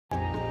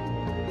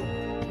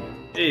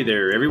Hey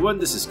there everyone,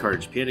 this is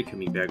Carnage Panda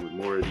coming back with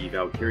more of the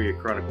Valkyria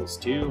Chronicles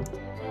 2.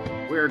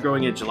 We're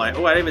going in July.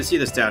 Oh, I didn't even see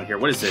this down here.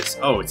 What is this?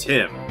 Oh, it's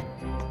him.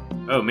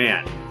 Oh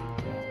man.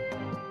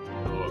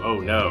 Oh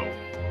no.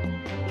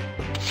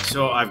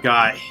 So I've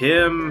got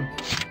him.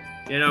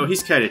 You know,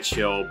 he's kind of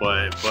chill,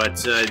 but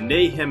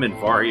Nahum and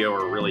Vario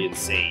are really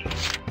insane.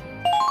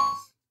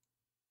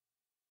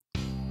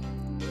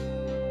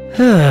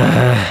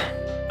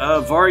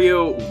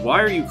 Vario,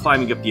 why are you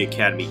climbing up the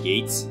academy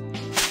gates?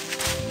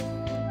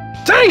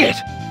 Dang it!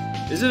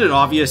 Isn't it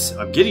obvious?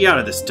 I'm getting out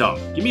of this dump.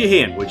 Give me a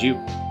hand, would you?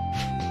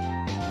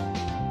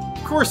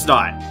 Of course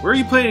not. Where are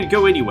you planning to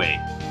go anyway?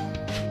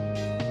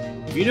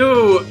 You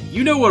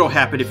know what'll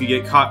happen if you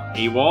get caught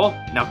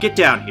AWOL. Now get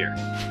down here.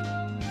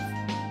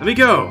 Let me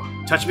go.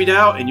 Touch me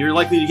now, and you're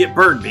likely to get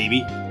burned,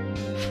 baby.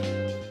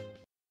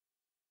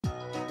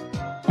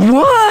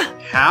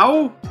 What?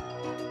 How?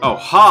 Oh,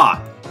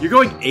 ha! You're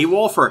going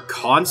AWOL for a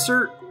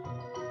concert?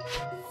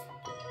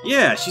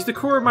 Yeah, she's the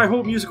core of my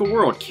whole musical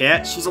world,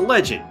 Cat. She's a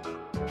legend.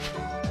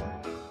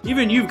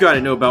 Even you've got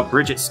to know about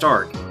Bridget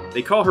Stark.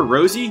 They call her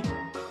Rosie?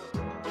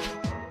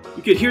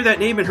 You could hear that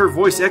name and her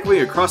voice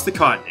echoing across the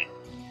continent.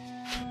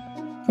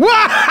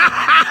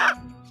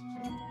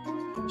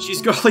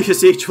 She's godly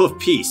as angel of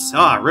peace.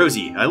 Ah,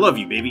 Rosie, I love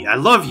you, baby. I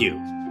love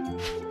you.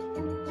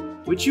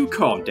 Would you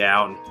calm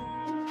down?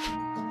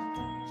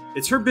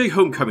 It's her big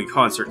homecoming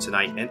concert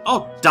tonight, and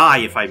I'll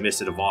die if I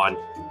miss it, Avan.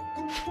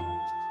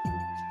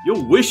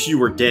 You'll wish you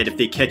were dead if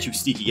they catch you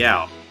sneaking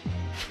out.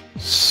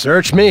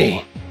 Search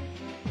me.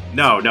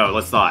 No,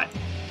 let's not.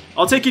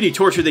 I'll take any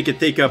torture they can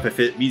think up if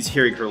it means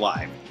hearing her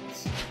live.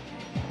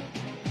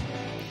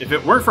 If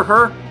it weren't for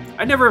her,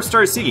 I'd never have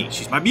started singing.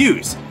 She's my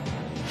muse.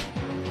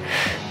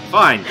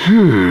 Fine.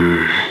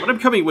 But I'm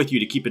coming with you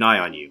to keep an eye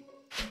on you.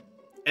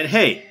 And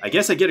hey, I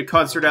guess I get a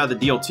concert out of the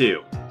deal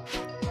too.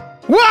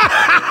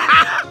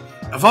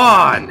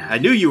 Avan! I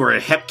knew you were a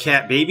hep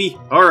cat, baby.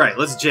 Alright,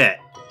 let's jet.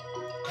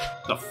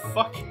 The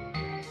fuck?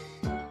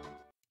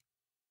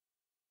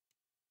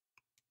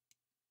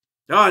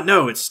 Ah,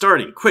 no, it's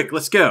starting. Quick,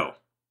 let's go.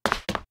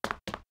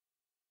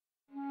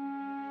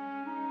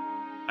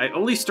 I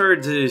only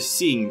started to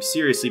sing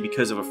seriously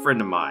because of a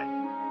friend of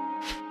mine.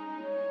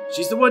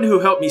 She's the one who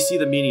helped me see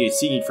the meaning of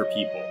singing for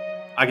people.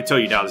 I can tell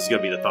you now this is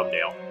going to be the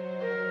thumbnail.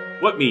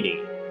 What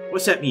meaning?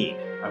 What's that mean?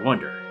 I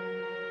wonder.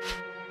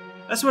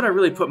 That's when I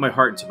really put my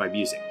heart into my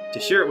music, to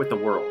share it with the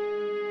world.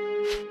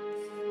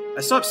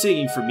 I stopped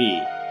singing for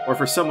me, or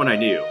for someone I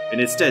knew,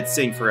 and instead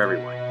sang for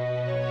everyone.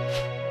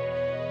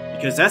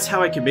 Because that's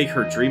how I can make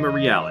her dream a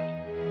reality.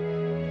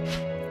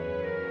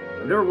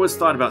 I've never once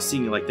thought about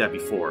singing like that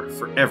before,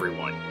 for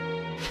everyone.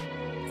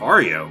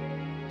 Vario?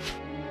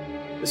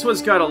 This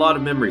one's got a lot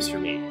of memories for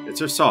me.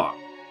 It's her song.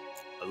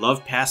 A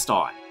love passed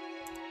on.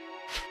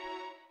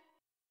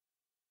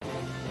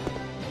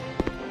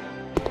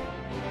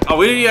 Oh,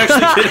 we didn't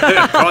actually get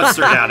a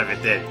concert out of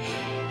it then.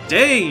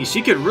 Dang,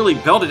 she could really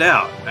belt it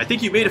out. I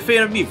think you made a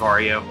fan of me,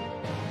 Vario.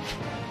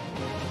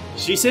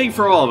 She sang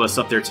for all of us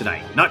up there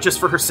tonight, not just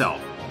for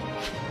herself.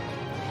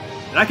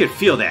 And I could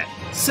feel that.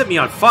 It set me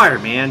on fire,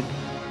 man.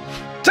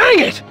 Dang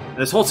it! And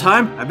this whole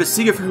time, I've been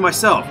singing for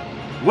myself.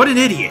 What an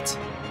idiot!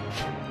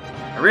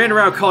 I ran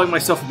around calling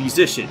myself a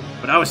musician,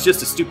 but I was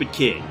just a stupid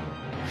kid.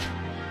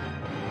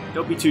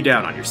 Don't be too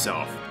down on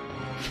yourself.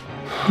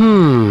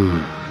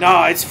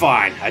 Nah, it's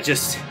fine.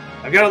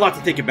 I've got a lot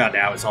to think about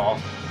now, is all.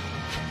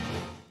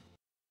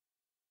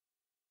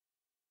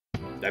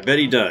 I bet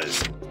he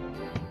does.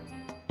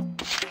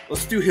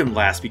 Let's do him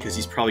last because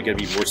he's probably gonna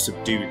be more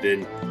subdued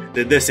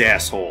than this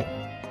asshole.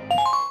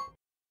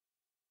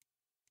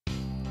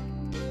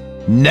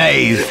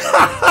 Nay.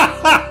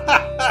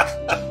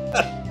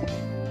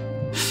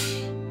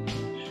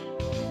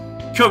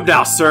 Come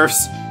now,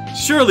 serfs.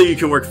 Surely you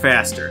can work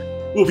faster.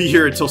 We'll be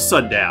here until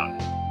sundown.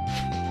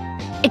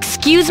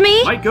 Excuse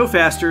me? Might go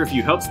faster if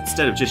you helped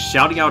instead of just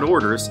shouting out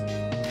orders.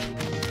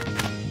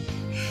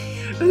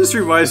 This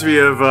reminds me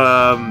of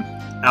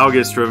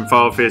August from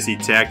Final Fantasy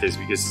Tactics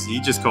because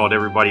he just called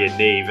everybody a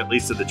knave, at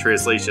least in the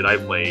translation I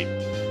played.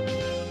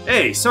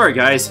 Hey, sorry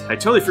guys, I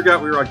totally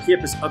forgot we were on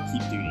campus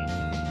upkeep duty.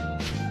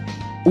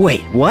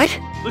 Wait, what?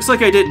 Looks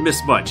like I didn't miss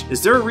much.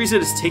 Is there a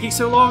reason it's taking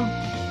so long?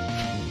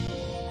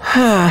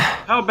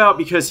 How about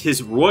because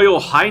His Royal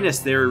Highness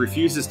there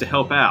refuses to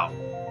help out?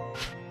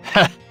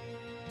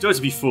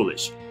 Don't be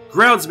foolish.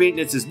 Grounds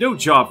maintenance is no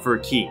job for a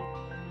king.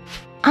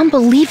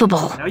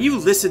 Unbelievable. Now you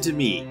listen to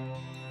me.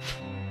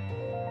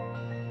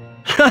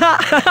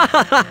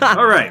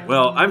 Alright,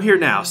 well, I'm here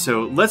now,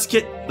 so let's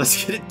get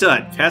it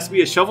done. Pass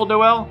me a shovel,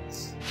 Noelle?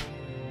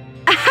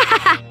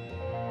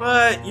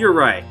 But you're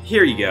right.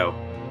 Here you go.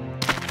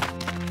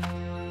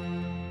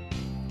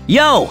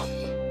 Yo!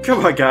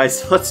 Come on,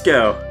 guys. Let's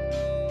go.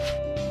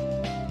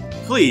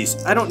 Please,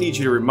 I don't need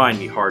you to remind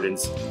me,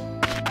 Hardens.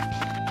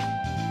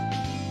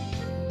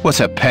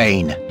 What's a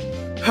pain?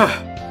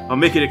 I'll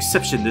make an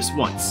exception this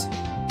once.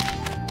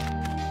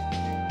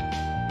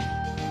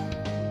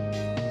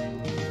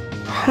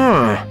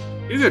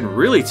 You can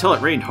really tell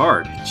it rained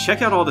hard.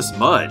 Check out all this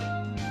mud.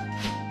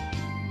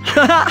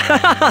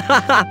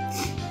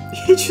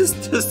 He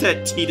just does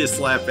that Titus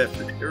laugh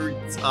every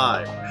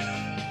time.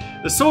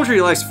 The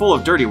soldiery life's full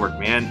of dirty work,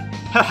 man.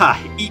 Haha,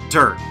 eat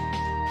dirt.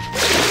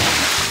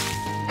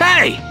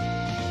 Hey!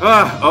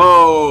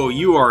 Oh,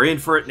 you are in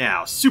for it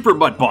now. Super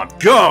Mud Bomb,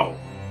 go!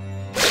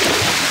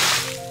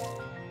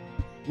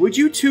 Would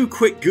you two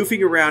quit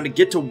goofing around and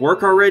get to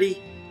work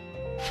already?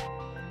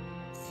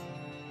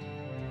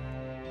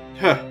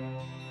 Huh.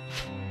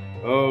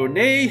 Oh,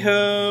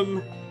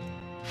 Nahum.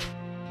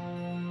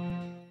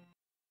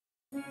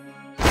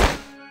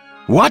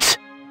 What?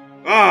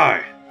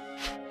 Ah!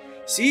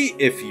 See,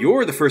 if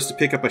you're the first to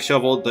pick up a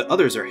shovel, the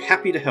others are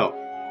happy to help.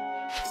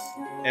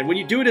 And when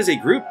you do it as a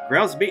group,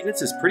 grounds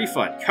maintenance is pretty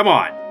fun. Come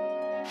on!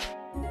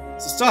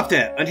 So stop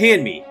that!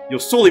 Unhand me! You'll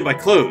sully my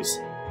clothes!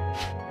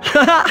 Who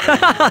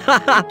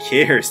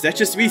cares? That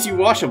just means you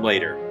wash them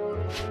later.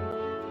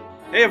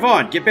 Hey,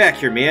 Avan, get back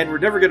here, man. We're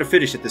never gonna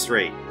finish at this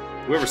rate.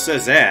 Whoever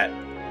says that.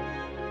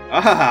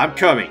 Ah, I'm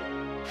coming.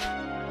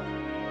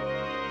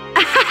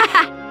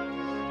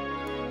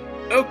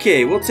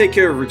 Okay, we'll take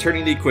care of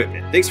returning the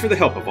equipment. Thanks for the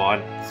help,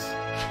 Avan.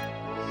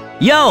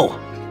 Yo!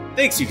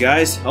 Thanks, you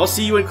guys. I'll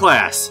see you in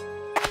class.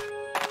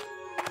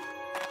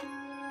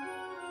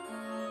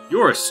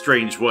 You're a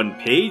strange one,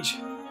 Paige.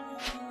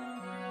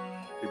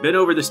 We've been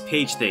over this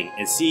Paige thing,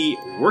 and see,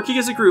 working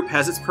as a group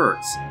has its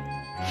perks.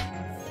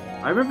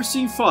 I remember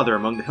seeing Father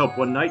among the help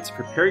one night,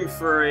 preparing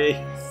for a...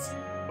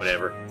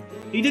 whatever.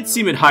 He did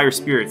seem in higher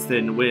spirits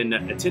than when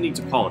attending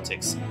to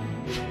politics.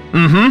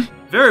 Mm-hmm.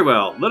 Very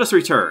well, let us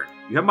return.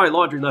 You have my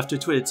laundry left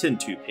to attend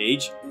to,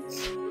 Paige.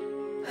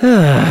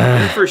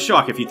 In for a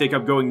shock if you think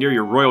I'm going near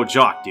your royal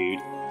jock, dude.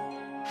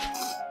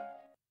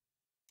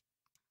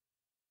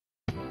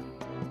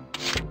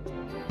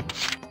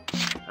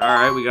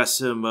 Alright, we got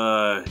some,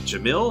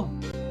 Jamill?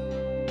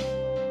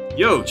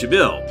 Yo,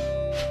 Jamill.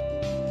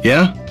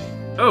 Yeah?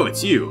 Oh,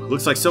 it's you.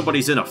 Looks like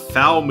somebody's in a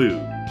foul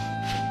mood.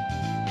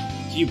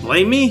 Do you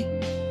blame me?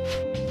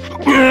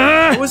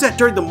 What was that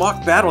during the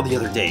mock battle the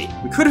other day?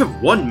 We could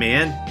have won,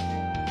 man.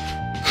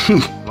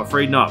 I'm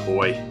afraid not,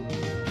 boy.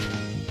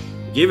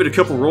 We gave it a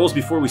couple rolls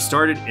before we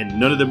started, and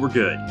none of them were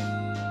good.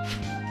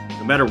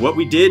 No matter what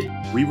we did,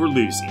 we were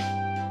losing.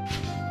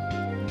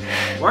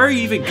 Why are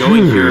you even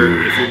going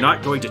here if you're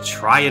not going to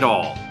try at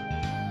all?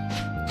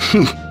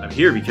 I'm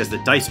here because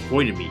the dice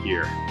pointed me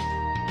here.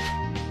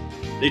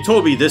 They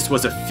told me this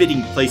was a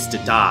fitting place to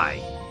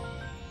die.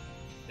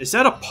 Is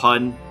that a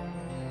pun?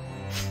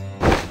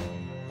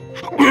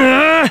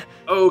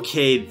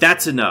 Okay,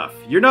 that's enough.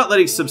 You're not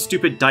letting some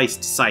stupid dice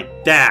decide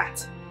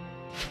that.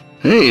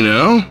 Hey,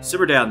 now.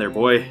 Simmer down there,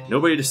 boy.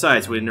 Nobody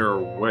decides when or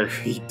where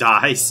he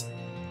dies.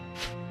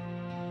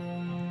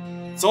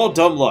 It's all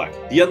dumb luck.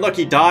 The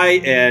unlucky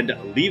die and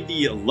leave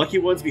the lucky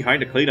ones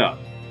behind to clean up.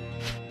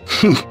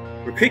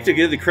 We're quick to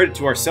give the credit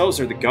to ourselves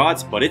or the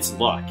gods, but it's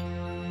luck.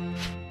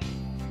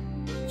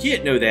 You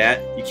can't know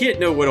that. You can't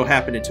know what'll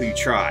happen until you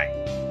try.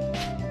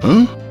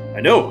 Huh?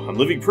 I know, I'm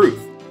living proof.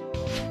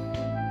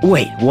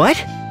 Wait, what?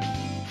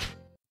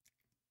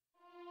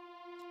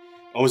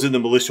 I was in the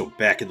militia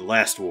back in the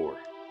last war.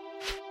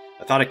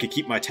 I thought I could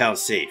keep my town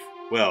safe.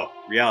 Well,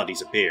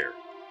 reality's a bear.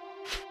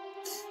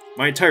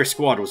 My entire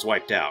squad was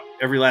wiped out.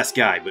 Every last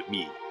guy but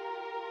me.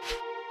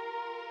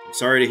 I'm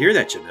sorry to hear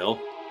that, Jamill.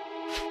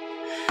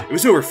 It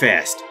was over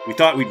fast. We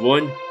thought we'd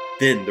won,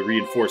 then the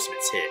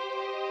reinforcements hit.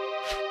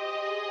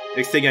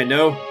 Next thing I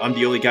know, I'm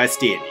the only guy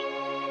standing.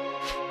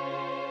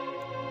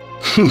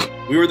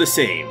 We were the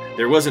same.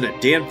 There wasn't a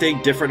damn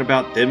thing different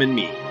about them and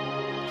me.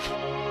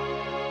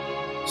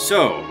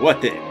 So,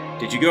 what then?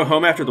 Did you go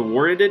home after the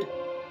war ended?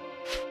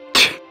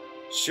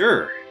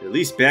 Sure, at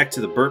least back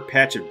to the burnt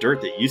patch of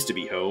dirt that used to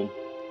be home.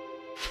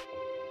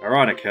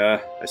 Ironic, huh?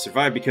 I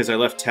survived because I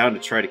left town to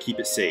try to keep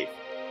it safe.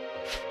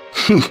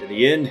 In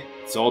the end,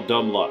 it's all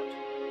dumb luck.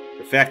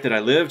 The fact that I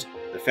lived,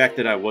 the fact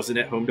that I wasn't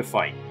at home to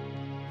fight.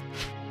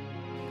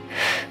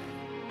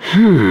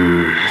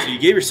 So you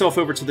gave yourself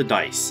over to the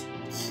dice.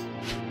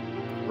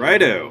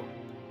 Righto.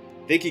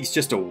 Thinking's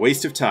just a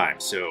waste of time,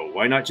 so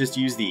why not just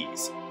use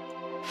these?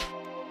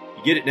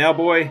 You get it now,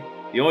 boy?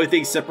 The only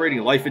thing separating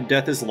life and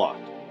death is luck.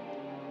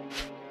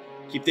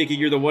 Keep thinking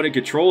you're the one in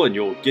control and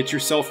you'll get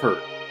yourself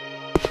hurt.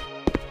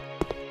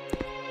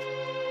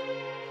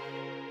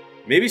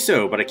 Maybe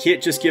so, but I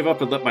can't just give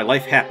up and let my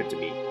life happen to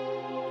me.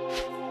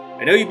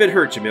 I know you've been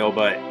hurt, Jamill,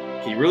 but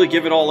can you really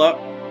give it all up?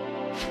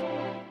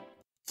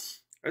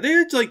 Are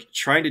they, like,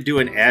 trying to do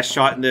an ass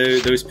shot in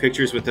those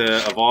pictures with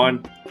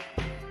Avan?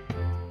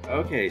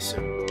 Okay, so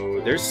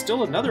there's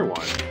still another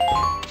one.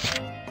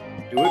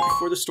 Do it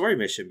before the story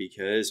mission,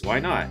 because why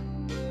not?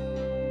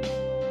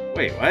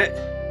 Wait, what?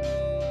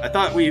 I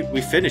thought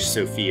we finished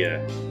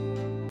Sofia.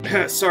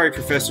 Sorry,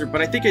 Professor,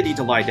 but I think I need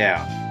to lie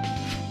down.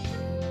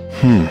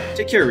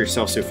 Take care of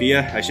yourself,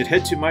 Sofia. I should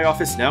head to my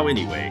office now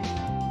anyway.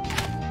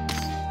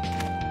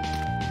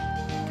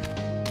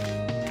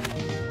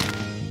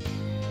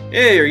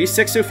 Hey, are you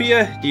sick,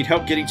 Sofia? Need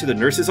help getting to the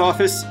nurse's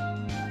office?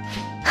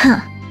 Huh.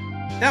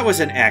 That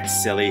was an act,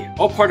 silly.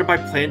 All part of my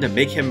plan to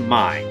make him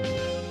mine.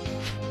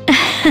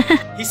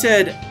 He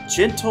said,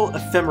 gentle,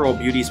 ephemeral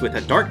beauties with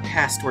a dark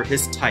past were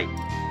his type.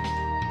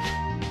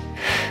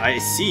 I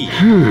see.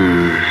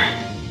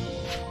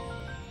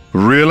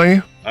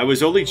 Really? I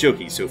was only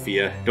joking,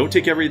 Sofia. Don't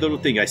take every little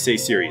thing I say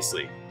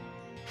seriously.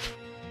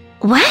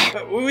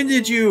 What? When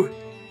did you...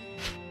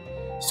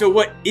 So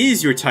what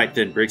is your type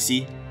then,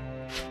 Brixie?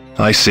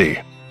 I see.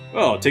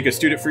 Well, take a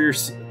student for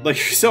like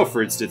yourself,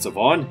 for instance,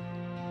 Avan.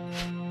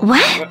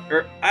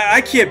 What?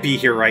 I can't be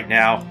here right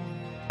now.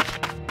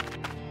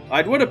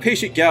 I'd want a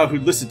patient gal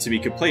who'd listen to me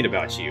complain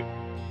about you.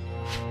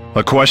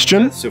 A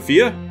question?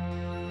 Sofia?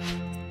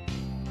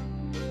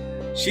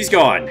 She's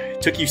gone.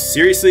 Took you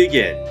seriously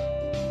again.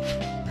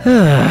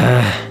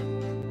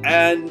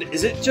 And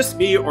is it just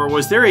me, or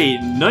was there a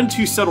none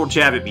too subtle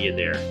jab at me in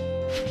there?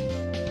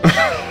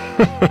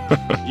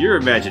 You're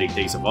imagining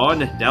things,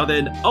 Avan. Now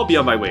then, I'll be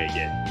on my way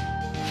again.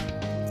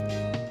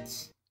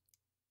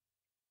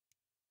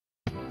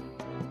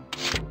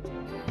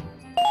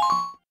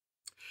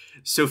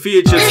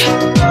 Sofia just...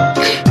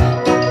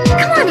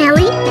 Come on,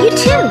 Ellie, you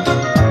too.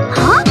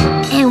 Huh?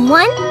 And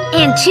 1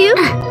 and 2.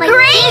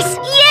 Grace!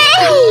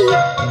 Yay!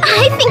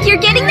 I think you're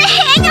getting the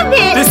hang of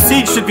it! This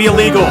scene should be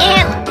illegal!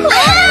 And...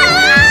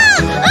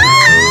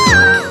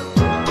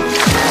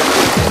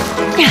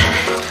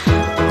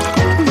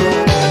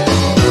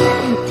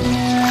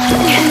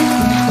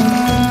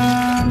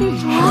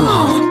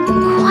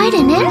 Whoa, quite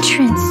an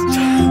entrance.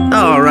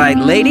 Alright,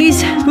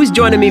 ladies, who's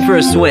joining me for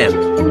a swim?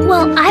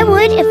 Well, I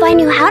would if I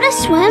knew how to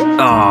swim.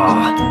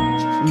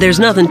 Aw, there's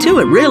nothing to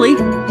it, really.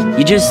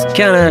 You just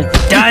kinda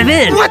dive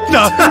in. What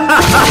the?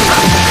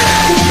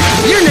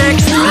 You're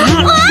next.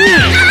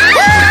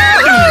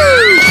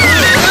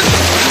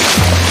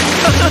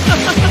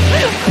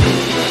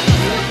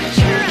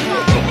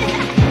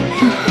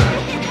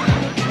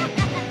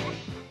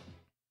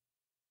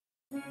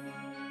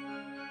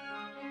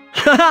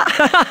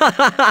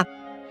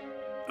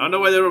 I don't know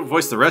why they don't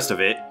voice the rest of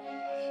it.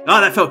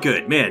 Ah, that felt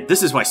good. Man,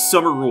 this is why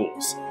summer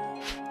rules.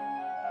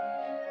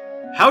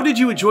 How did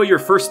you enjoy your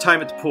first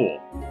time at the pool?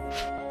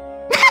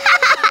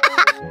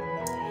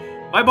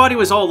 My body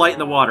was all light in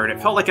the water and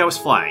it felt like I was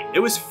flying. It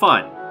was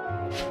fun.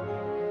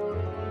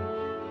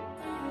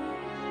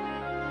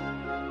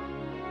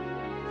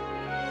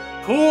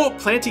 Pool,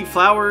 planting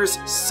flowers,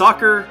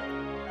 soccer.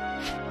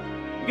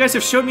 You guys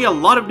have shown me a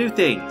lot of new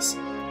things.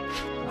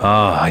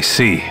 Ah, I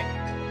see.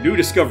 New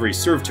discoveries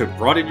serve to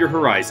broaden your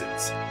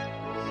horizons.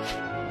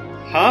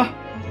 Huh?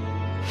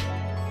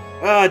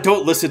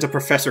 Don't listen to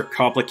Professor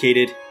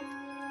Complicated.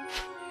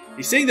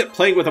 He's saying that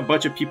playing with a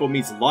bunch of people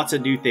means lots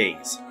of new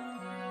things.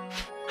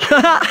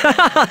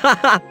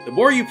 The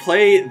more you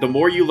play, the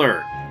more you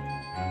learn.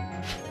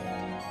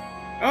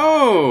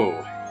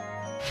 Oh!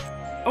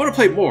 I want to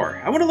play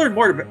more. I want to learn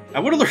more. I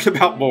want to learn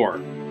about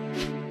more.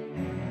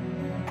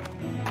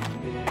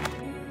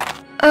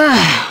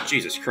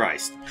 Jesus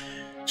Christ.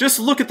 Just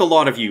look at the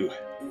lot of you,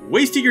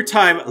 wasting your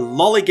time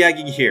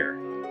lollygagging here.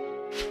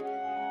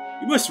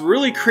 You must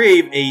really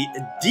crave a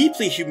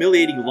deeply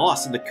humiliating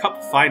loss in the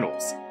Cup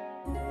Finals.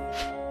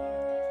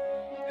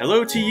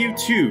 Hello to you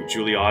too,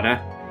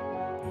 Juliana.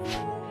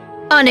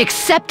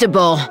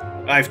 Unacceptable.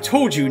 I've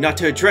told you not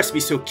to address me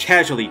so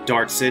casually,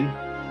 Dartson.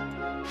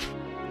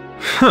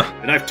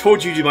 And I've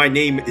told you my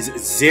name is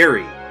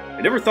Zeri.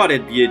 I never thought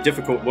it'd be a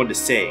difficult one to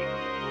say.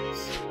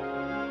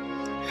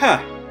 Huh.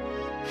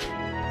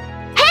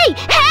 Hey!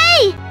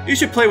 Hey! You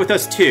should play with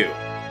us too.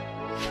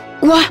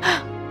 What?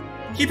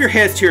 Keep your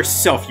hands to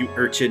yourself, you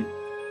urchin.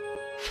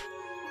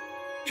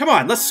 Come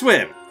on, let's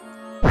swim.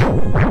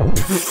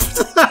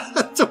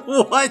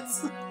 What?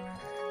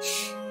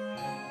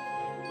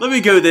 Let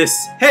me go this.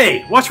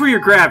 Hey, watch where you're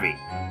grabbing.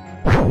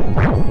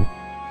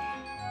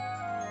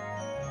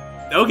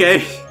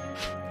 Okay.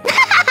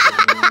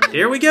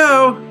 Here we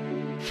go.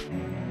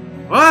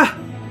 What?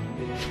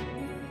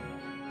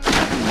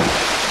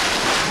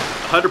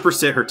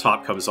 100% her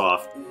top comes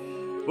off.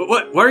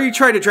 What? Why are you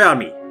trying to drown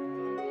me?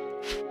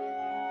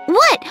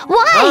 What?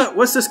 Why?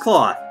 What's this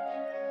cloth?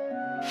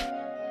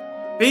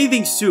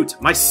 Bathing suit.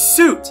 My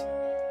suit!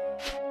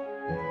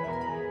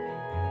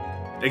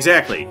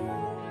 Exactly.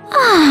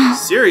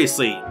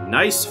 Seriously,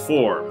 nice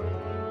form.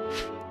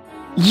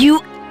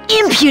 You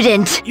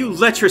impudent! You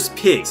lecherous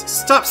pigs,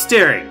 stop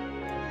staring!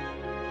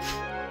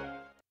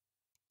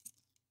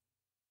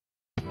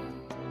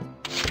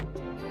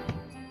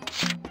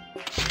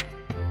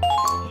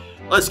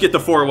 Let's get the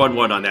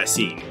 411 on that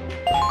scene.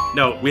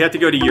 No, we have to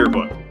go to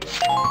yearbook.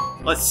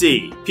 Let's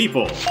see.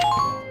 People.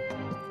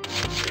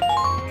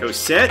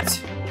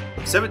 Cosette.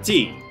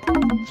 17.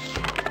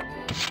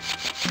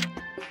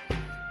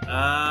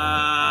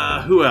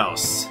 Who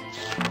else?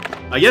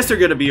 I guess they're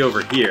gonna be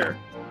over here.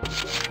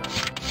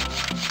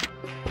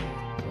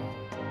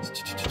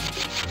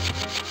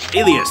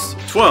 Alias.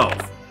 12.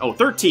 Oh,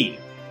 13.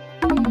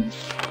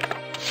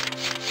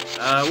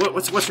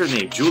 What's her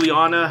name?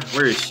 Juliana?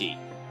 Where is she?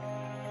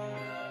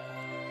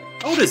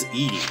 How old is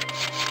Edie?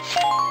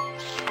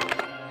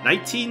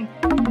 19?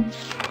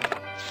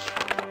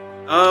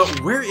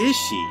 Where is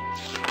she?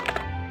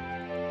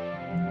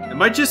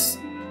 Am I just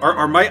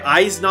Are my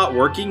eyes not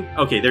working?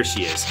 Okay, there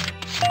she is.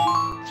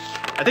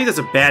 I think that's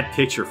a bad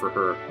picture for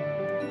her.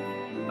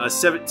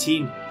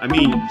 17, I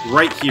mean,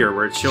 right here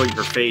where it's showing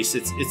her face,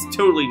 it's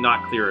totally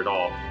not clear at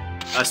all.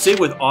 Same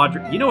with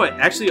Audrey. You know what?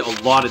 Actually, a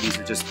lot of these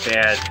are just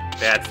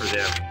bad for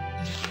them.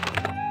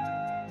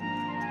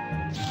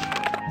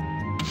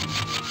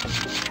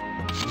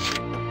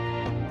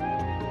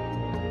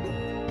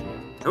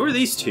 Who are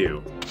these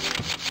two?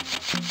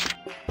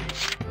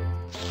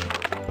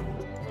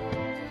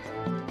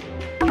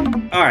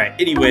 Alright,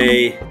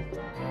 anyway.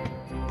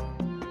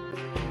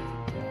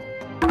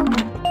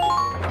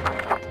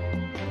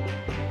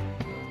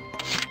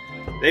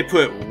 They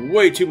put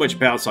way too much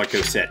bounce on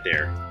Cosette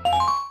there.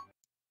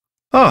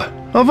 Ah,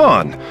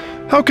 Avan.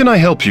 How can I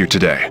help you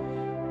today?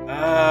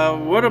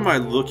 What am I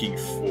looking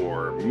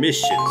for?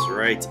 Missions,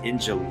 right? In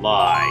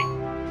July.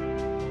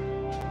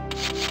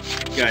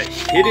 Got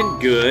hidden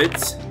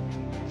goods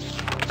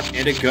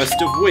and a gust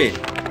of wind.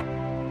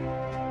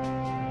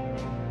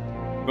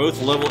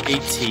 Both level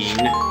 18.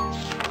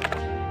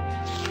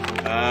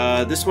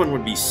 This one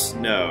would be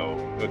snow.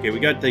 Okay, we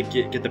got to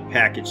get the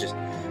packages.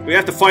 We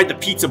have to find the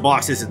pizza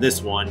boxes in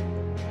this one.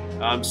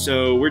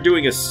 So we're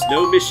doing a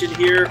snow mission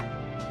here.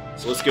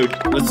 So let's go.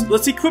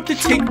 Let's equip the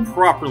tank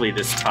properly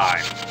this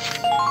time.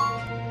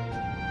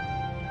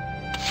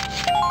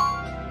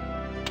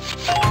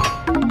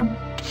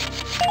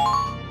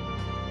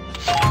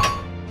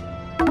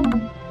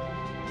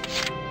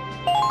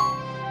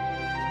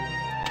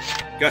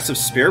 Got some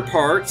spare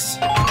parts.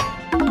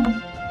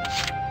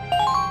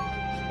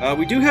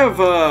 We do have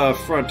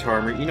front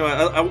armor. You know,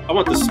 I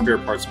want the spare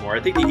parts more. I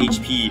think the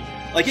HP,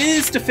 like,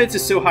 its defense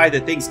is so high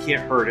that things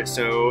can't hurt it.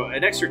 So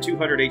an extra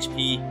 200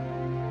 HP.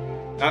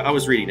 I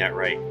was reading that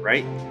right?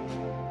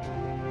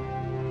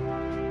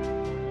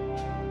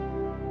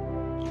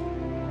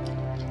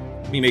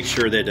 Let me make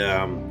sure that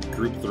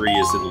Group 3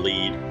 is in the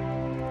lead.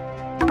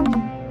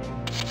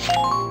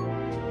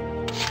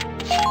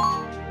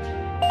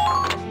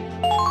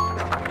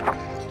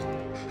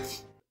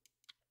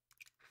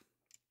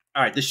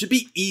 Alright, this should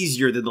be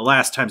easier than the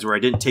last times where I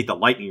didn't take the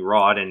lightning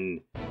rod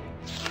and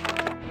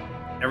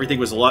everything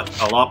was a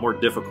lot more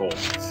difficult.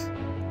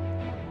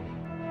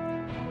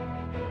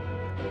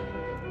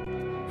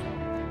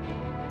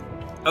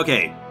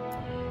 Okay.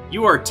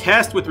 You are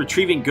tasked with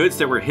retrieving goods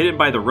that were hidden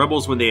by the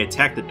rebels when they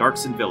attacked the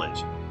Darkson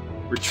village.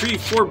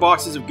 Retrieve 4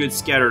 boxes of goods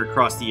scattered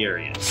across the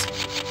areas.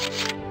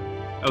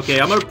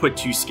 Okay, I'm gonna put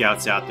 2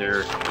 scouts out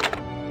there.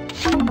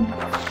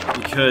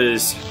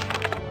 Because...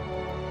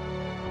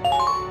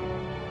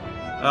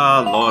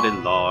 ah, Lord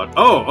and Lord.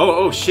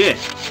 Oh, shit.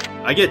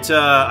 I get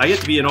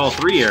to be in all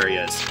 3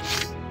 areas.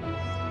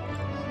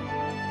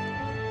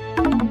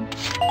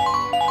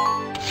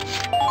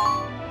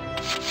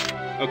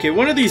 Okay,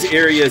 one of these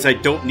areas I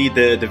don't need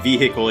the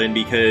vehicle in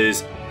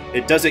because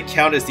it doesn't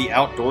count as the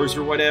outdoors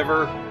or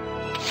whatever.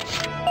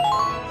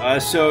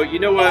 So, you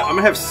know what? I'm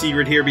gonna have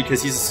Sigrid here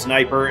because he's a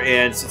sniper,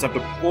 and since I'm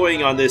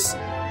deploying on this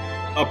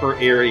upper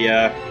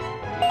area,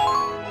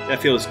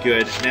 that feels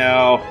good.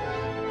 Now,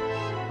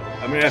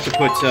 I'm gonna have to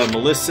put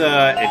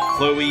Melissa and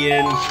Chloe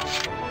in.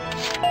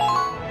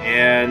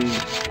 And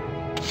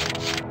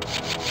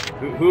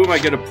who am I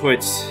gonna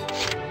put?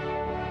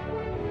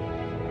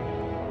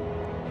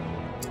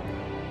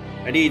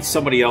 I need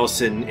somebody else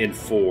in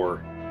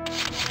 4.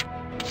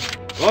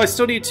 Well, I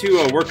still need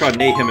to work on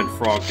Nahum and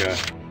Franca.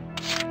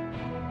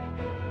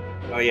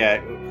 Oh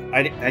yeah,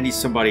 I need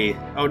somebody.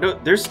 Oh no,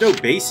 there's no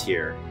base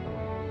here.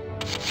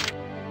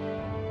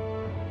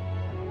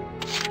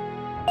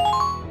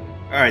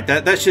 All right,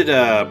 that should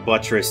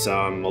buttress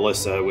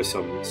Melissa with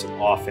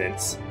some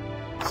offense.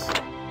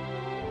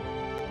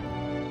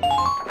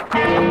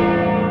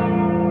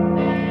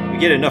 We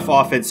get enough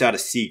offense out of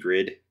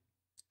Sigrid.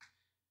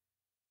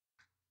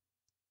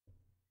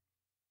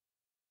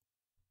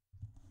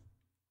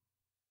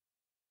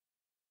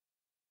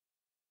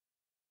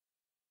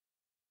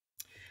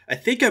 I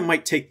think I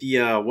might take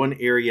the one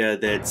area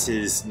that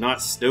is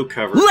not snow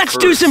covered. Let's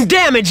do some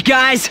damage,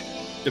 guys!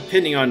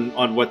 Depending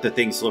on what the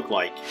things look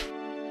like.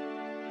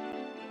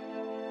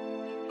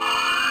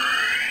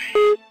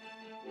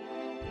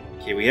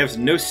 Okay, we have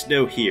no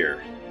snow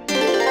here.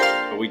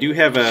 But we do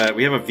have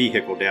a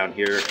vehicle down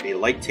here, a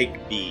light tank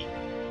B.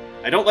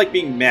 I don't like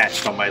being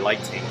matched on my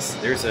light tanks.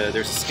 There's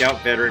a scout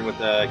veteran with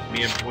a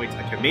command point,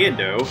 a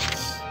commando.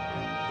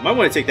 I might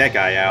want to take that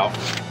guy out.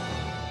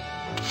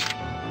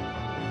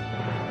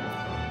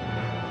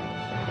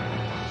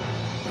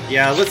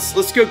 Yeah,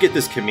 let's go get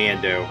this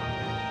commando.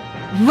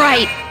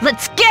 Right,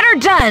 let's get her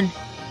done.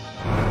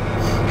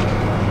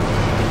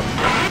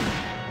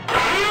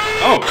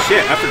 Oh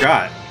shit, I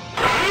forgot.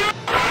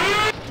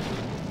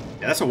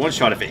 Yeah, that's a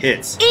one-shot if it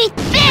hits. Eat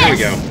this! There we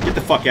go. Get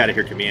the fuck out of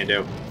here,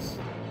 commando.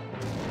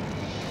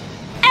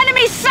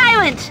 Enemy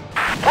silent!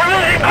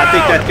 I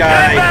think that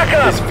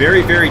guy is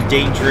very, very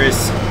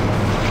dangerous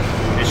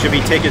and should be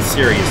taken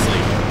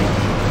seriously.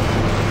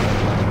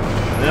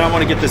 And then I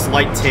want to get this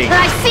light tank.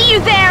 I see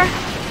you there!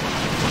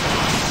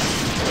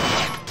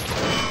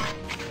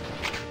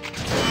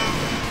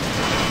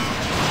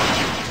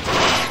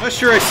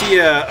 sure I see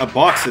a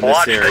box in this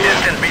Watch area. the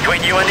distance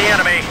between you and the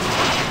enemy.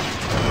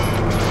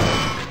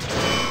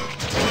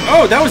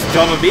 Oh, that was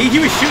dumb of me. He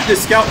was shooting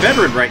this scout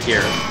veteran right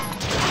here.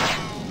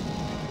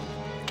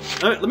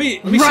 Let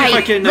me see if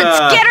I can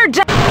Let's get her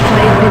done. If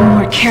I had been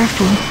more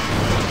careful,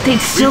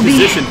 they'd still be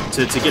reposition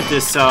to get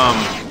this scout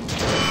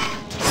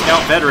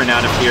veteran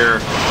out of here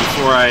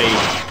before I...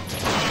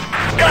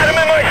 Got him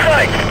in my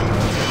sight.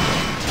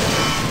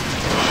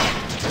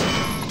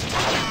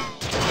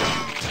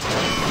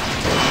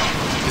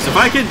 Because if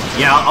I could...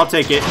 Yeah, I'll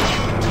take it.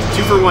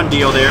 2-for-1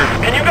 deal there.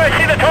 Can you guys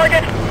see the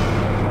target?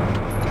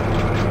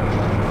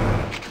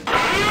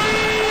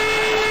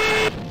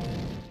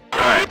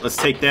 Alright, let's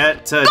take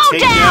that.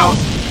 Take down! out...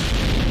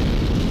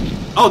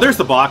 Oh, there's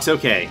the box.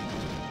 Okay.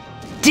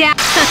 down.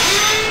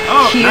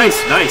 Oh, Cute. nice,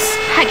 nice.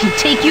 I can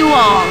take you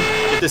all.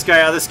 Get this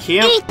guy out of this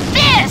camp. Eat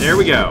this! There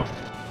we go.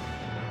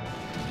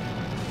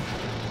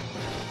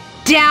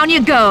 Down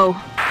you go.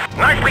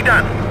 Nicely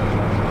done.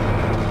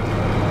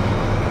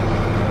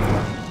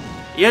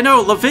 Yeah,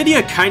 no,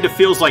 Lavinia kind of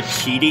feels like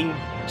cheating.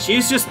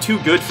 She's just too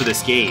good for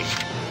this game.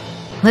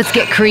 Let's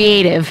get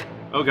creative.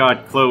 Oh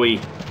god, Chloe.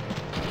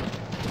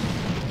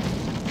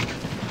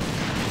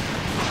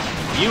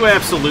 You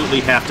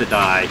absolutely have to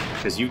die,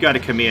 because you've got a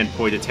command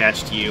point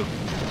attached to you.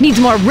 Needs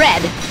more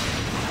red.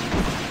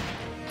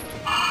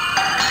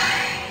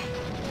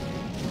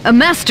 A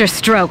master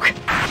stroke.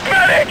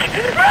 Medic!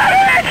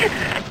 Medic!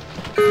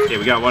 Okay,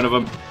 we got one of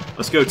them.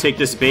 Let's go take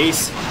this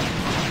base.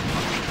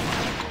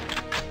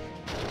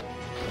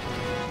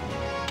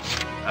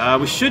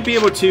 We should be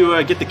able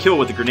to get the kill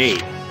with the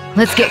grenade.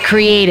 Let's get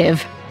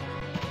creative.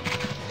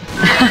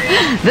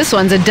 This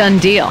one's a done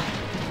deal.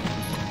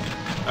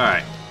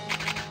 Alright.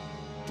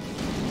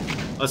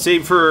 Let's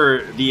aim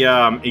for the,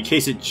 in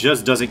case it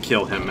just doesn't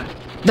kill him.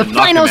 The Knock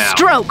final him out.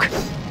 stroke.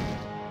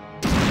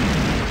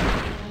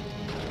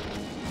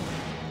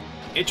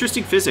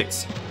 Interesting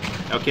physics.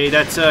 Okay,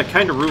 that's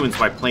kind of ruins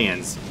my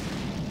plans.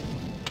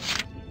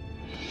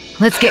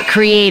 Let's get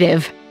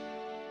creative.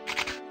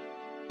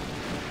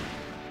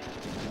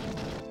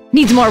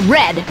 Needs more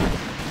red.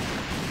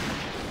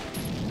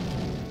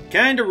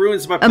 Kind of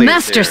ruins my A plans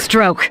master there.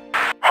 stroke.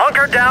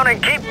 Hunker down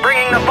and keep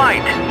bringing the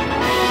fight.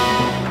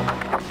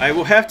 I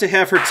will have to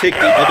have her take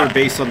the other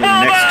base on the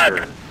next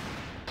turn.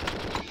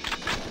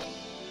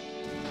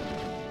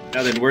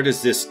 Now then, where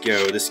does this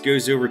go? This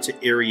goes over to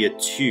Area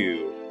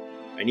 2.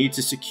 I need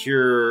to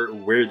secure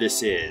where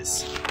this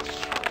is,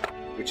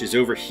 which is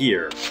over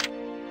here.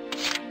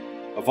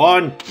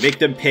 Avan, make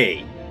them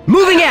pay.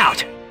 Moving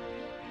out!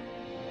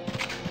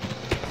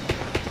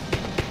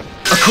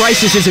 A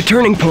crisis is a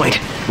turning point,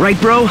 right,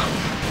 bro?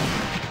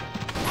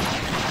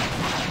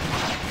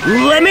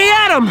 Let me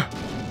at him!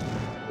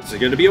 This is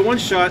going to be a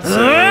one-shot, so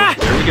Ah!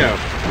 there we go.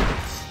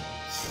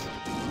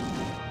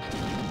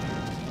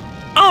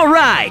 All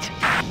right!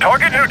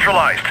 Target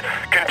neutralized.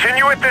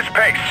 Continue at this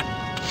pace.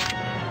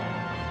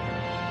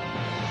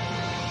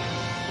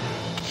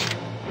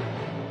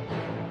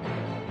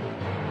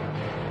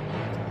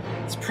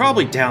 It's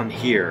probably down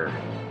here.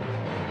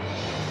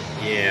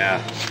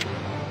 Yeah.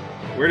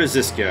 Where does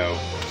this go?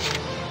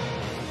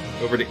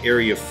 Over to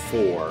Area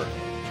 4.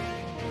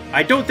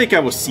 I don't think I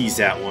will seize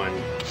that one.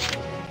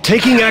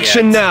 Taking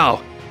action Yes. now.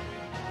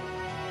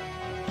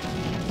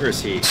 Where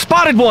is he?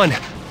 Spotted one.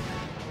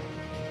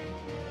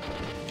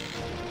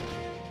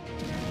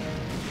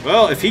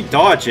 Well, if he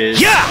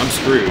dodges, Yeah! I'm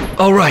screwed.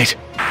 All right.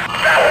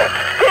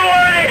 Who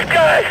are these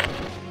guys?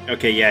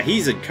 Okay, yeah,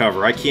 he's in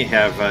cover. I can't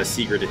have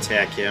Secret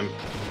attack him.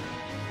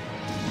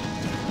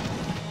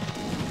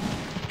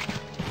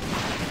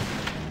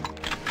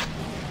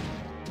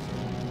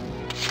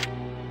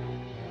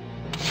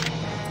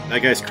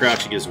 That guy's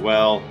crouching as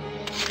well.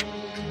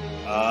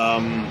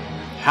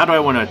 How do I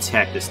want to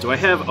attack this? Do I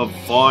have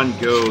Avan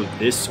go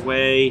this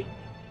way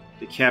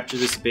to capture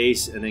this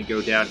base and then go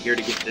down here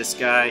to get this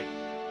guy?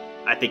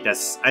 I think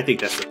that's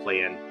the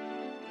plan.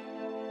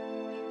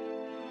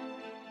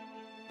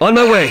 On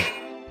my way.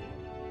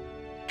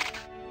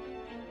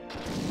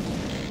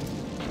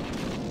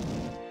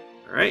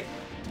 All right.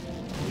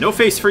 No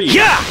face for you.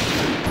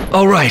 Yeah!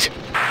 All right.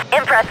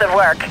 Impressive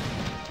work.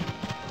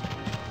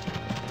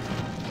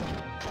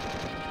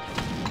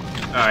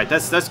 Alright,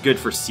 that's good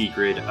for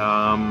Secret.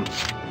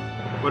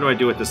 What do I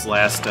do with this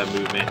last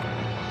movement?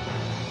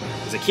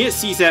 Because I can't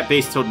seize that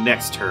base till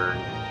next turn.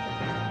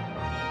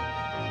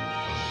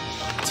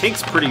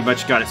 Tank's pretty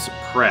much got it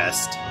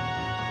suppressed.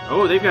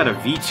 Oh, they've got a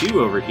V2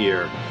 over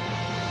here.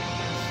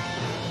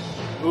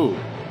 Ooh,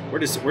 where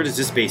does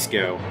this base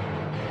go?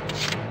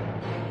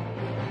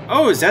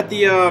 Oh, is that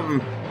the,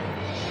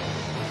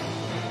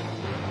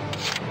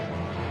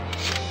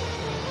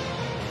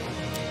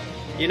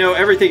 You know,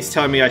 everything's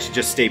telling me I should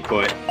just stay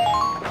put.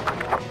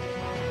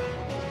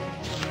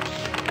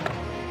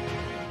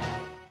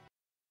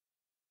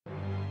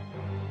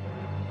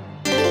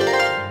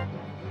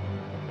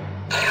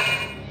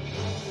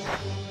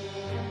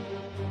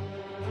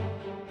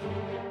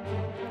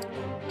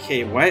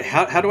 Okay, what?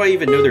 How do I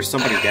even know there's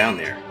somebody down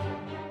there?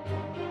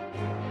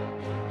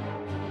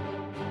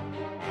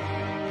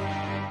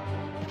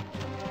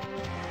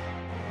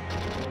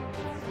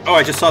 Oh,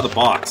 I just saw the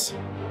box.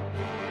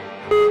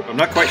 I'm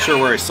not quite sure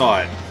where I saw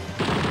it.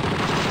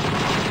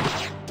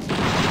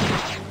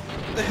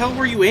 What the hell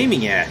were you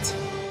aiming at?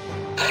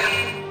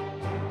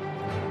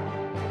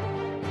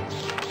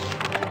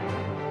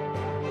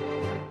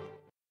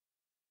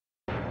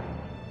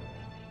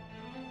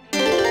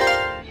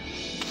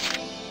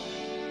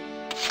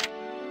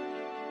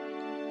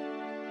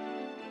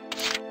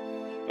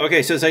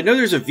 Okay, since I know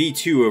there's a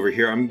V2 over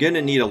here, I'm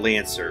gonna need a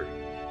Lancer.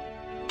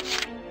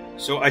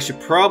 So I should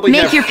probably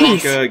have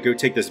Franca go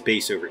take this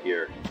base over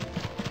here.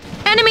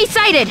 Enemy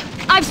sighted!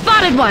 I've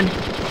spotted one!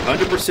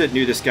 100%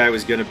 knew this guy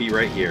was gonna be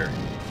right here.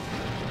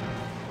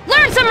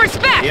 Learn some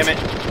respect! Damn it.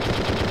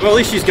 Well, at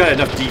least she's got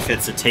enough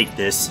defense to take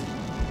this.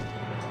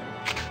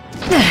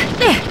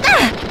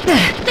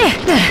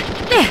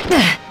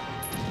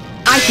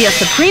 I feel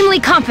supremely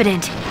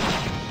confident.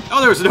 Oh,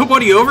 there was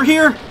nobody over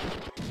here?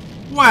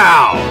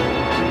 Wow!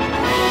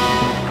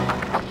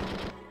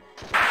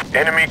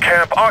 Enemy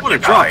camp occupied. What a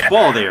dropped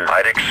ball there.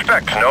 I'd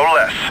expect no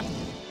less.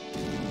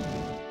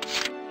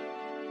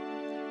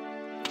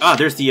 Ah,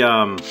 there's the,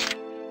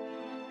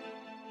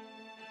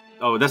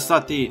 Oh, that's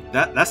not the...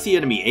 That's the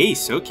enemy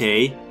ace,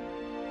 okay.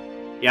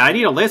 Yeah, I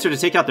need a Lancer to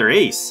take out their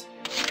ace.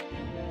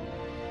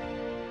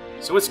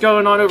 So what's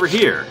going on over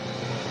here?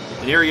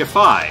 In Area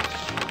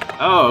 5.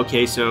 Oh,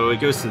 okay, so it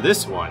goes to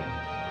this one.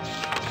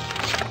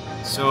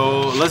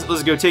 So,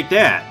 let's go take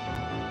that.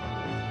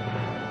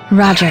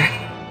 Roger.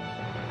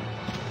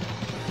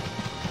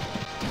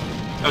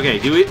 Okay,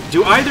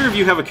 do either of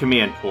you have a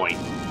command point?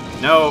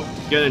 No,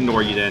 gonna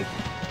ignore you then.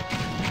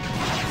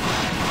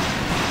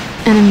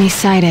 Enemy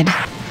sighted.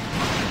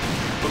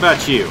 What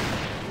about you?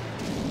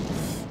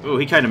 Oh,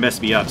 he kind of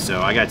messed me up,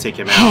 so I gotta take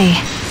him out. Hey.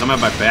 'Cause I'm at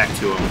my back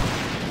to him.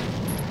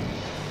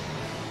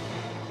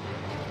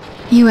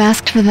 You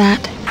asked for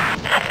that.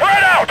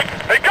 Spread out!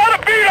 They got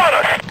a beat on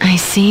us! I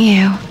see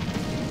you.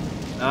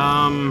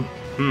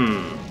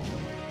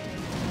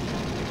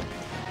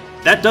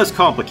 That does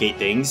complicate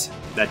things.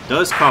 That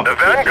does The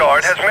complicate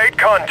Vanguard things. has made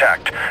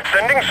contact.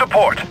 Sending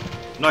support.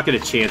 I'm not gonna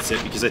chance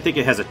it, because I think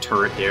it has a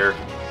turret there.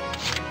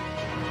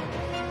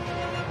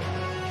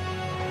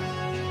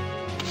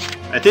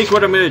 I think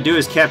what I'm gonna do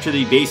is capture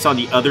the base on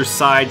the other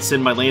side,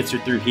 send my Lancer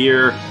through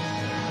here.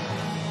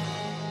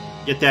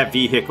 Get that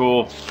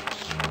vehicle.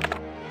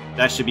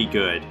 That should be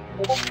good.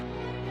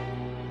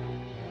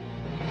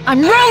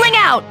 I'm rolling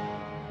out!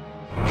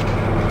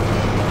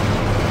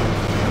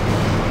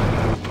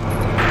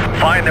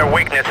 Find their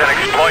weakness and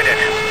exploit it.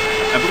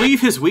 I believe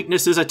his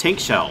weakness is a tank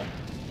shell.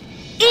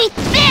 Eat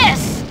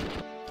this!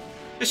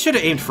 I should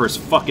have aimed for his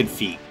fucking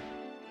feet.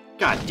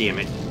 God damn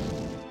it.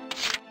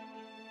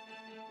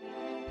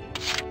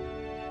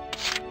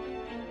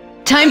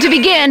 Time to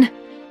begin!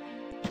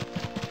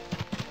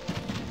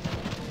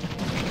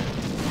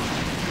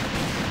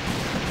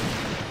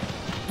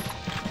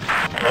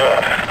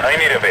 I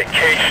need a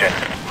vacation.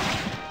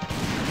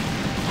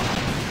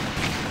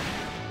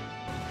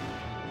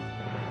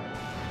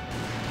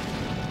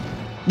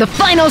 The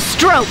final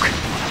stroke! I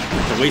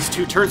have to waste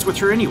 2 turns with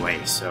her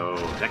anyway, so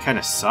that kind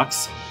of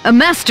sucks. A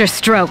master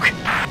stroke.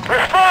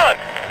 Respond!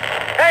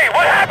 Hey,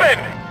 what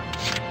happened?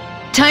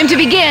 Time to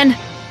begin!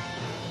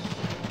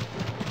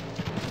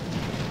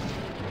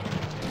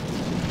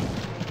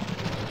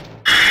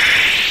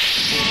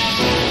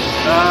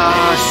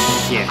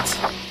 Shit.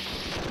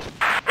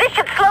 This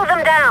should slow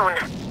them down.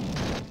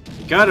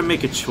 Gotta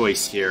make a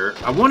choice here.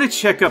 I want to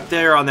check up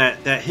there on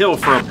that hill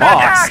for a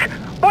box. Attack!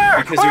 Where?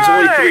 Because there's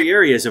only 3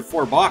 areas of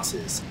 4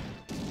 boxes.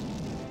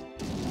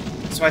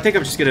 So I think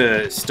I'm just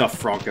gonna stuff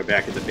Franca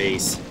back at the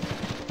base.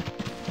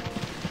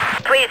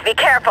 Please be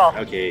careful.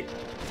 Okay.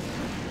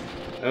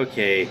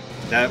 Okay.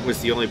 That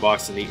was the only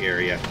box in the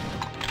area.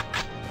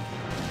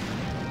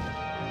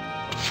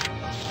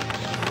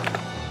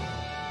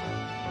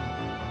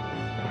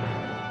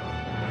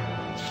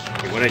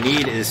 Okay, what I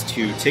need is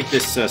to take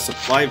this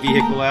supply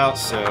vehicle out,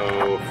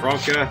 so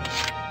Franca.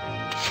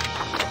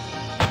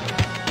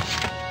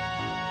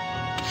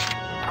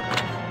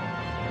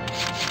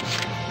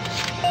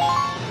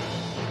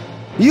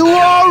 You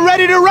all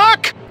ready to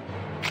rock?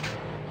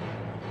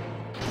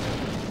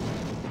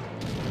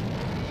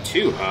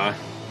 2, huh?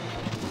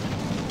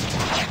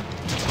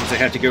 Means I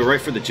have to go right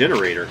for the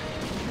generator.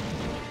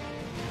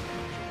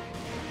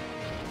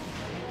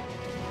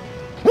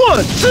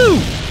 1, 2!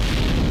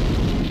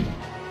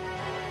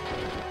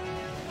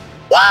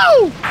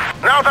 Woo!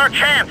 Now's our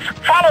chance.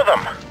 Follow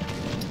them.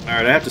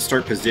 Alright, I have to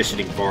start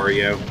positioning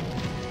Vario.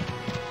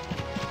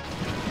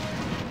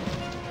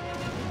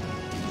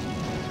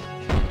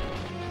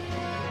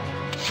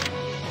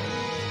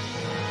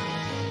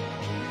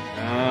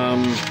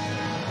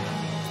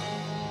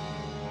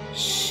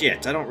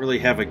 Shit, I don't really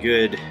have a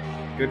good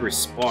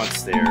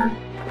response there.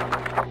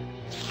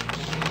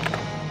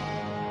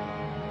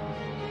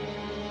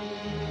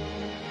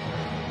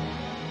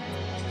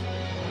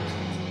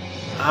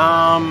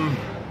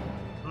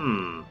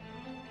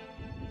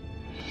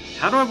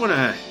 How do I want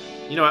to...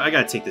 You know what, I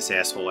gotta take this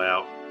asshole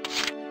out.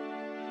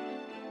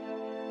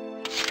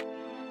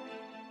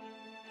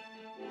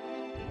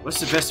 What's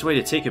the best way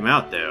to take him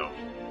out, though?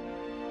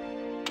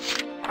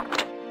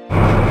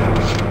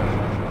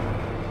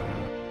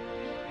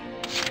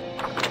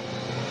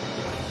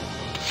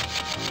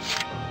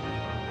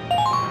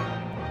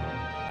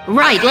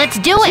 Right, let's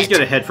do He's it!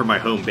 gonna head for my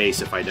home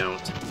base if I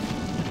don't.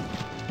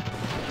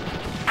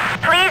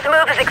 Please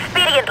move as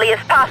expediently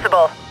as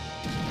possible.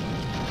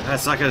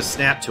 That's not gonna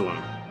snap to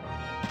him.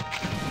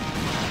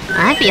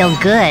 I feel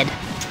good.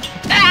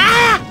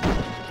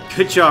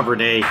 Good job,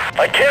 Renee.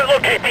 I can't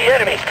locate the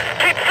enemy.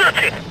 Keep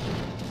searching.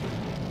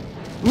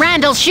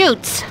 Randall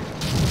shoots!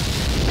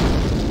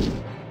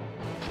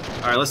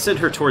 Alright, let's send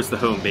her towards the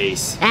home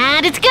base.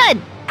 And it's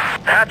good!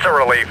 That's a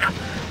relief.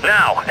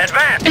 Now,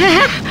 advance.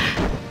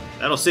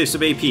 That'll save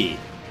some AP.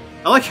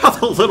 I like how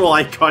the little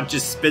icon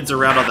just spins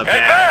around on the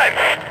back.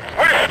 Advance!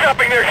 We're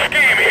stopping their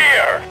scheme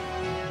here.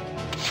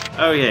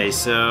 Okay,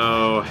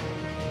 so...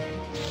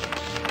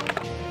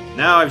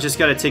 now I've just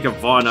got to take a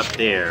Vaughn up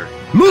there.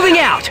 Moving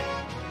out!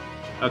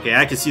 Okay,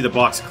 I can see the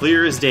box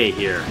clear as day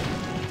here.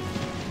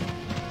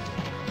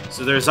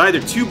 So there's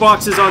either 2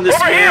 boxes on this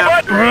Over here,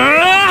 map,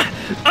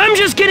 bud. I'm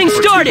just getting or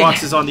 2 started!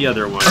 boxes on the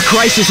other one. A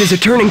crisis is a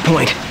turning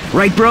point,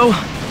 right, bro?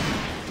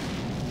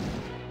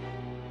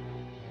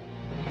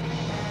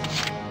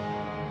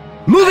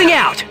 Moving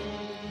out!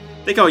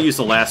 I think I'll use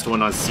the last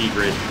one on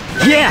Sigrid.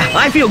 Yeah,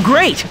 I feel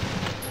great!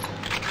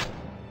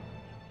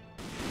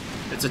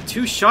 It's a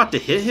 2-shot to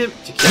hit him?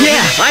 To kill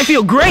Yeah, him? I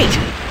feel great!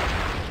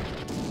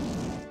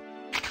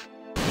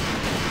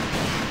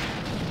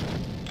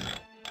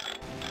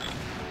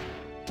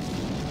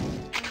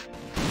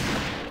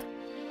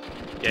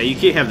 Yeah, you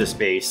can't have this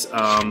base.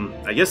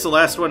 I guess the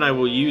last one I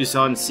will use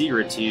on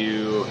Sigrid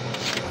to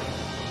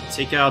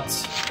take out...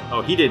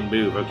 oh, he didn't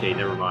move. Okay,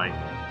 never mind.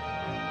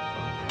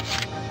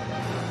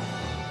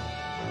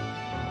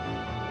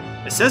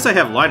 It says I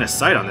have line of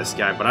sight on this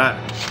guy, but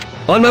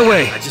On my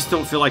way. I just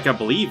don't feel like I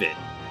believe it.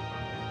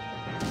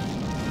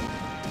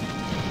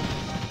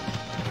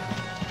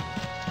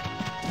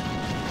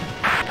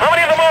 How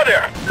many of them are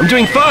there? I'm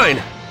doing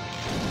fine!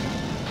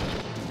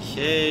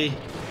 Okay.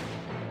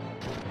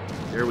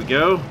 There we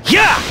go.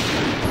 Yeah!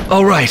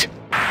 Alright.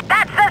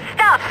 That's the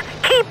stuff.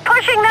 Keep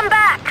pushing them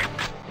back.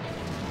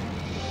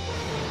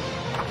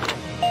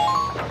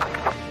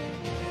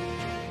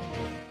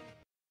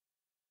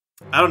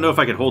 I don't know if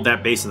I can hold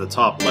that base in the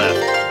top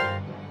left.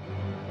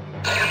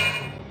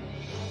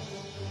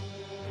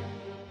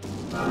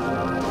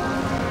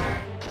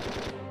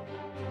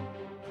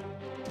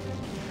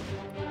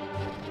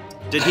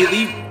 Did he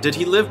leave? Did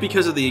he live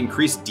because of the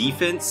increased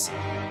defense?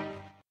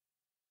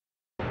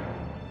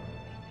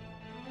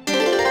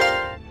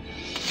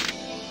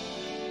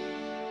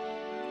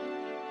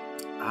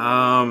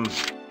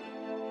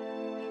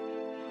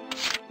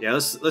 Yeah,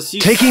 let's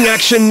use... Taking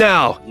action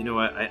now! You know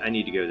what? I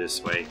need to go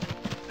this way.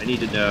 I need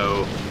to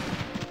know...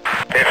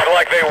 It's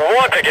like they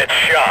want to get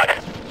shot.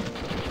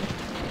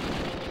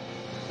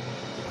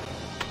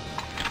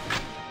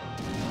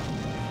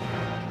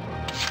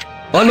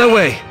 On my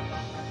way.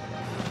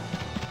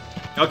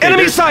 Okay,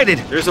 Enemy there's- sighted!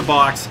 There's a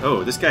box.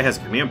 Oh, this guy has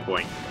a command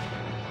point.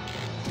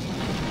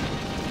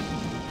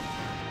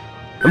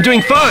 I'm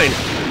doing fine!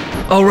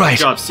 Alright.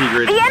 Good job,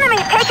 Sigrid. The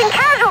enemy's taking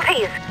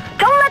casualties.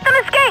 Don't let them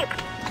escape.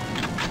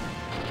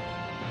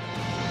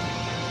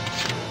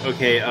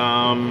 Okay,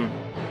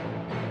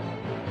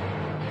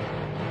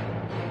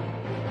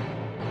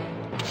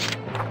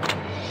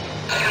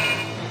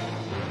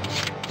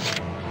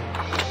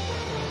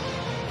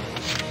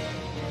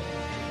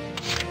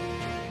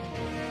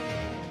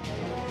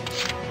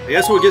 I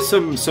guess we'll get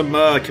some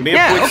command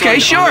Yeah, points okay, on,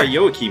 sure. on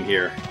Joachim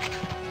here.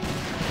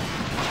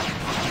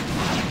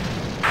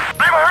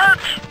 I'm hurt.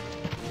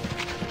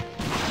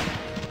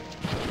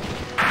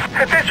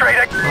 At this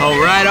rate,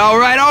 Alright,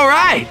 alright,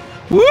 alright!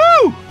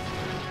 Woo!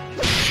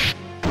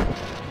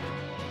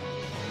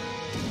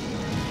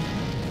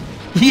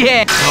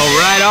 Yeah!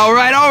 Alright,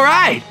 alright,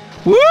 alright!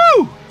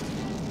 Woo!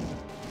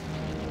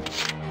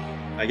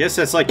 I guess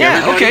that's like Yeah,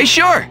 everybody. okay,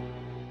 sure!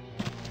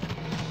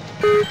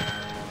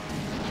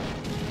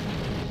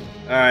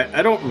 Alright,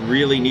 I don't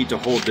really need to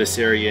hold this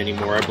area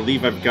anymore. I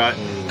believe I've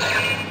gotten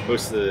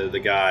most of the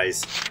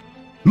guys.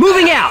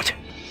 Moving out!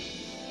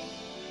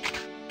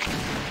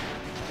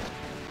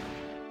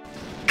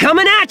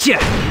 Coming at you!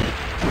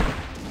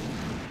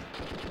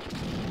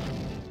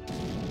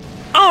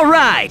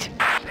 Alright!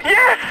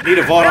 yes. Need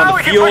a Vaughn Now on we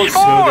the can field push so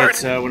forward.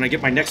 that when I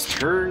get my next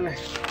turn...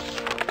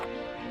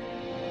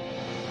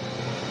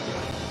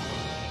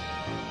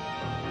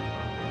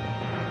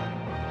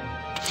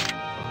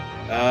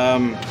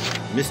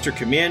 Mr.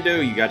 Commando,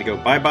 you gotta go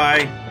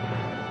bye-bye.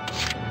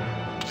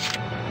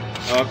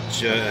 Oh,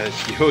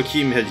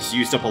 Joachim has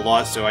used up a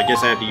lot, so I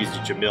guess I have to use the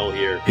Jamill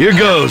here. Here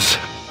goes.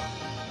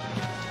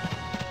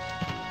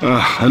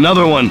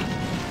 Another one.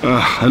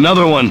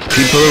 Another one.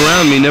 People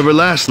around me never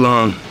last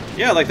long.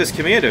 Yeah, like this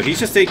Commando. He's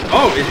just taking...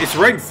 oh, it's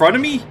right in front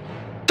of me?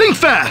 Think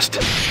fast!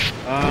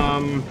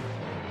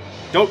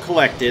 Don't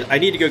collect it. I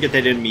need to go get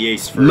that enemy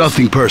ace first.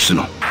 Nothing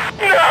personal.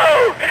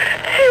 No,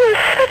 he was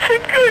such a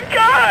good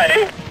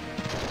guy.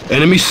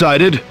 Enemy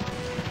sighted.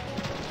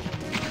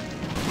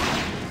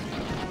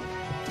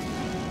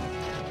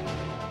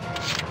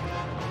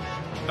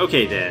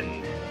 Okay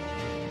then.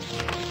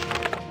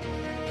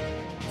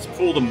 Let's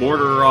pull the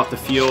mortar off the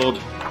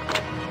field.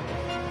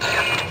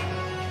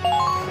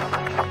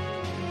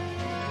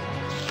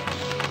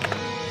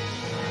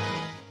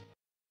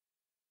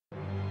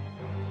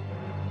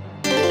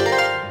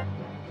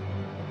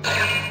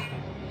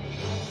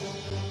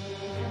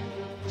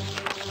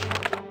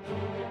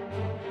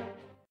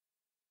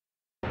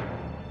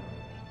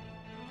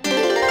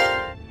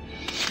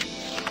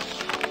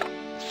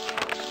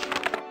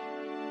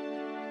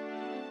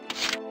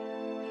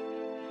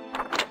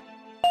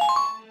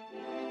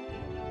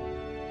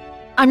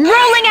 I'm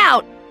rolling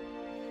out!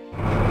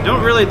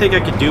 Don't really think I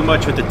could do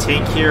much with the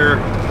tank here.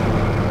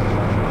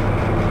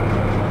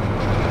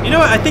 You know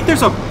what? I think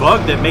there's a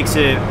bug that makes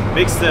the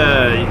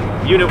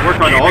unit work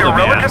on all the maps. Keep your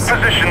relative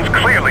positions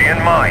clearly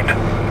in mind.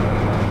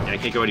 Yeah, I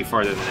can't go any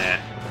farther than that.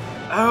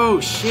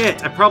 Oh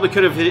shit! I probably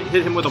could have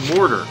hit him with a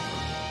mortar.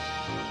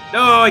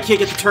 No, I can't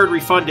get the turn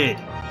refunded.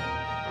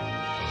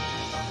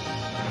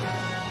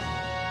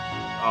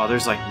 Oh,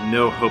 there's like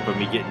no hope of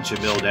me getting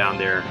Jamill down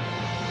there.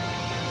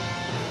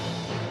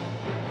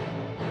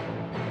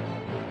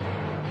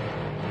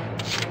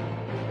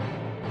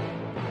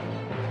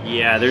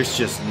 Yeah, there's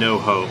just no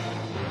hope.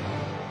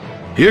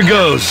 Here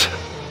goes.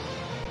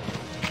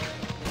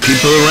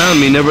 People around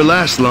me never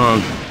last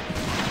long.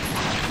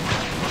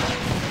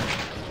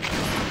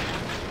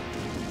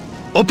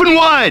 Open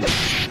wide!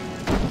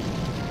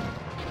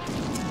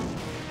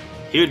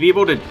 He would be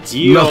able to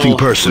deal Nothing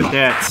personal. with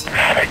that.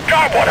 Hey,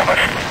 got one of us!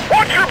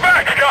 Watch your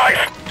backs,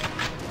 guys!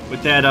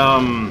 With that,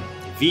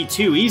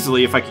 V2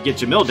 easily if I could get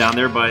Jamill down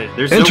there, but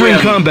there's Entering no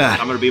way combat.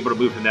 I'm going to be able to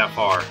move him that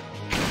far.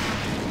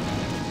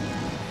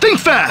 Think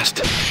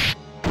fast!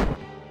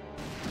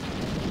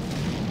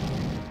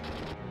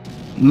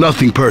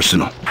 Nothing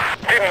personal.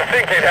 Didn't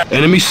think they'd have...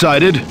 Enemy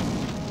sighted.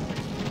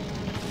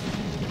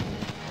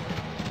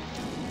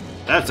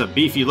 That's a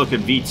beefy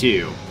looking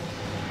V2.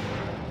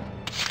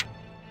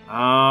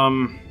 I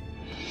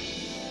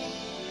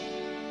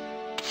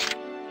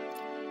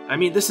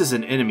mean, this is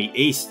an enemy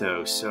ace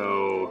though,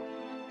 so...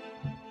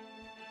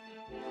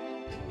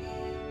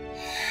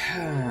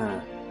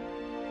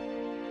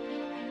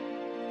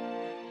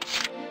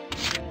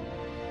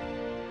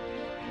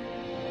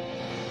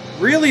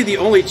 Really, the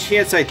only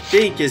chance I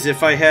think is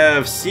if I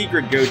have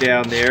Sigrid go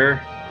down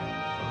there.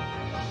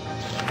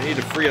 I need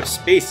to free up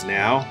space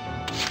now.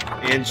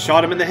 And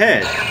shot him in the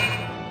head.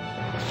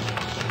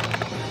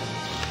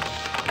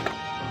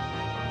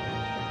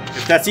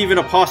 If that's even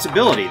a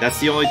possibility,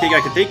 that's the only thing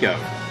I can think of.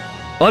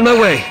 On my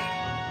way.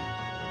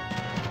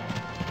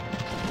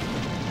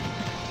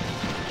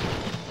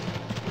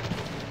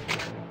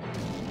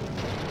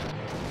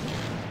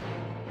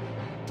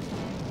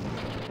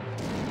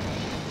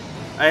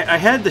 I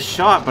had the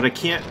shot, but I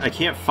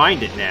can't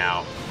find it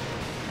now.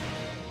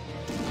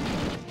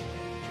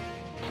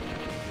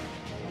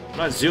 I'm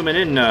not zooming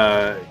in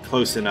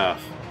close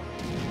enough.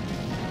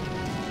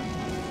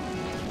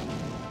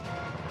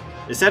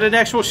 Is that an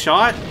actual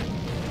shot?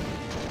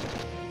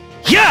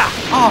 Yeah!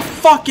 Oh,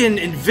 fucking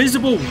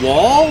invisible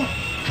wall?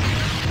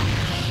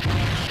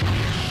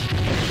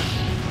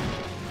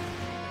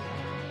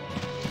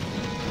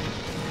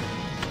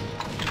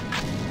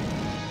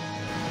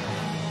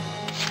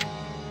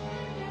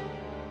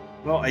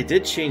 Well, I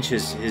did change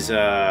his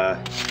All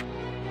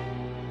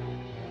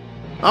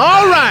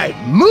right,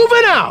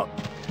 moving out!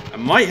 I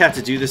might have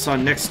to do this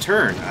on next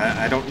turn.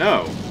 I don't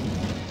know.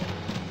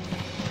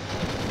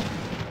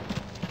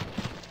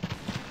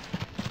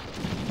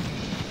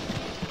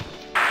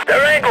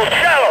 Their angle's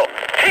shallow!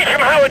 Teach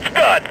them how it's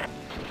done!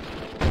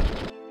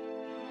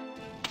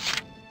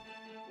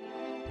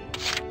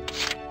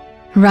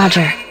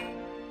 Roger.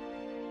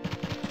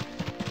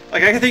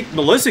 Like, I think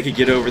Melissa could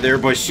get over there,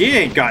 but she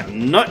ain't got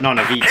nothing on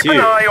a V2. Keep an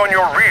eye on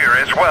your rear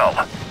as well.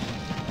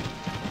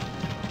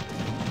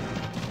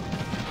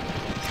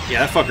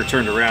 Yeah, that fucker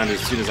turned around as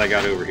soon as I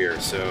got over here,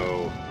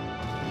 so...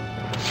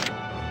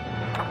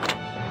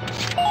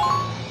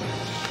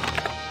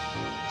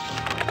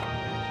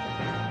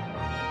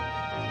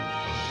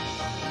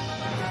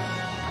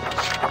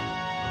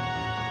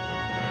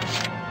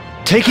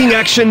 Taking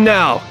action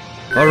now.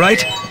 All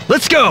right,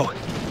 let's go.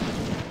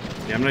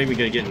 Yeah, I'm not even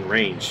gonna get in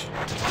range.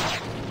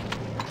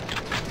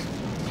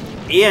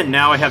 And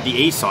now I have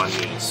the ace on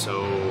me,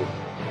 so...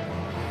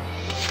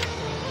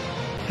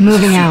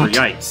 Moving Super out.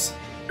 yikes.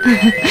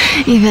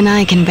 Even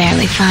I can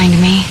barely find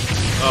me.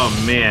 Oh,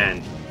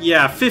 man.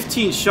 Yeah,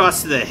 15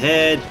 shots to the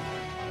head.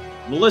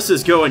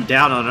 Melissa's going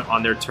down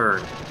on their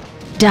turn.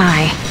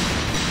 Die.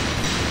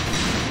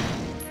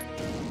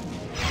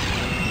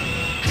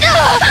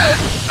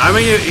 I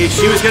mean, if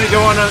she was going to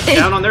go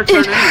down on their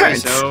turn anyway,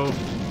 hurts. so...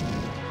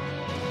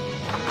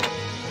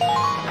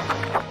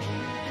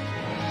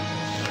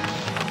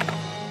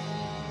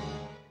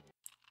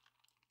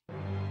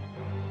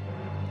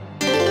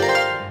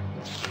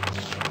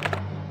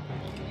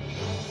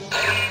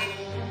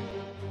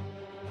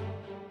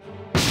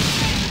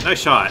 Nice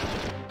shot.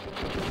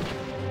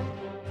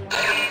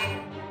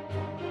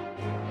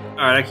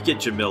 Alright, I could get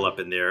Jamill up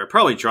in there.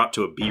 Probably drop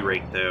to a B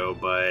rank though,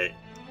 but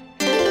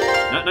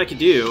nothing I could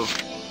do.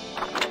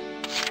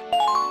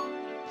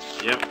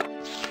 Yep.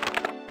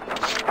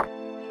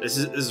 This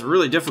is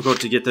really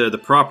difficult to get the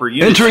proper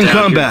units Entering down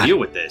combat. here to deal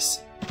with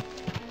this.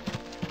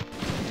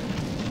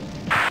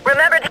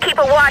 Remember to keep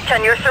a watch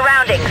on your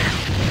surroundings.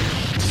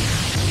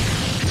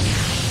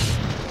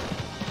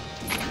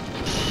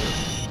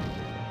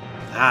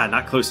 Ah,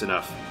 not close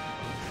enough.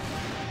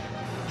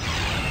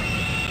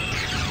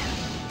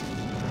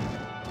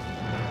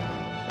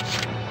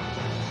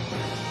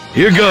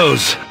 Here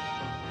goes.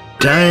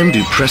 Time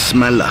to press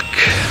my luck.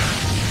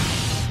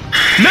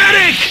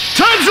 Medic!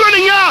 Time's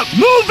running out!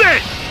 Move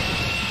it!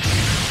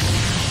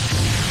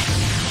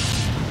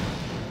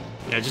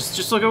 Yeah,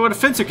 just look at what a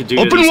fencer could do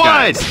Open to these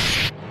wide!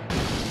 guys.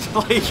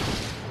 Like,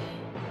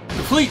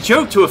 complete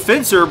joke to a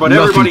fencer, but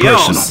Nothing everybody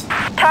personal.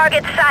 else.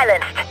 Target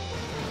silenced.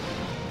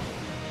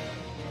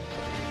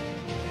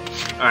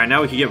 Alright,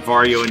 now we can get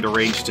Vario into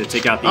range to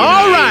take out the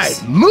All enemies.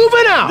 right,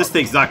 moving out! This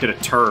thing's not going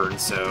to turn,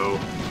 so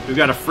we've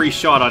got a free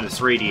shot on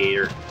this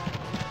radiator.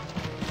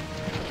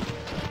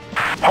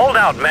 Hold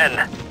out,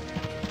 men.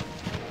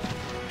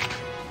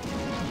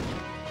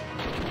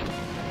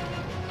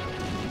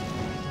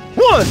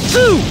 One,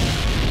 two!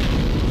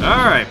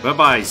 Alright,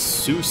 bye-bye,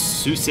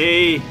 Susse.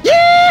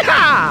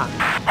 Yeehaw!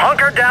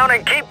 Hunker down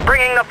and keep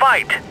bringing the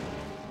fight.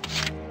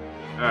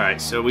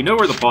 Alright, so we know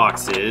where the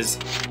box is.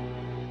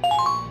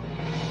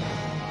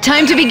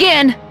 Time to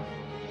begin!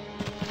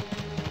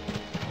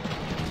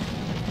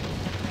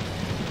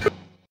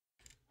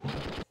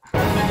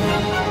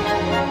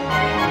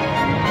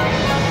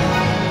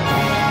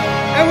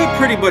 That went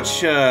pretty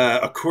much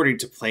according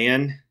to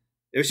plan.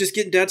 It was just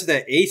getting down to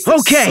that ace that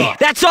Okay, sucked.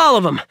 that's all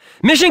of them.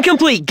 Mission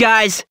complete,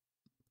 guys.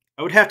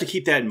 I would have to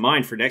keep that in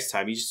mind for next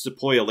time. You just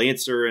deploy a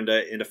Lancer and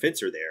a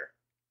Fencer there.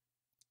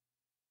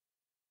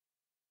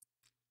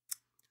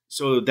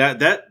 So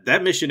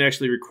that mission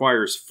actually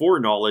requires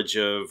foreknowledge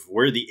of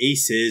where the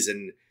ace is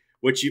and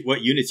what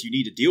units you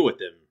need to deal with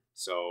them.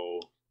 So,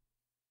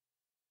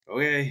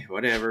 okay,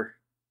 whatever.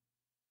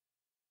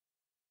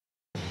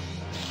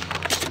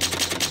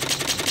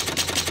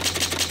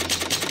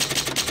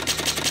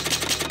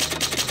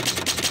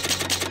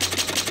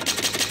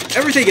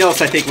 Everything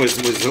else, I think, was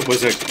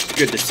a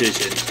good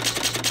decision.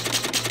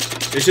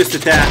 It's just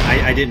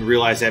that I didn't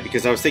realize that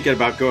because I was thinking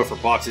about going for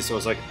boxes, so I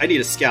was like, I need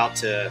a scout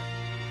to,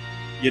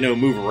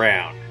 move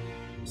around.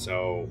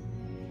 So,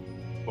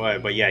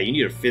 but yeah, you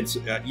need a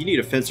fencer. You need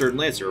a fencer and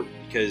lancer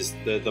because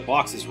the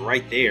box is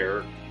right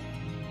there.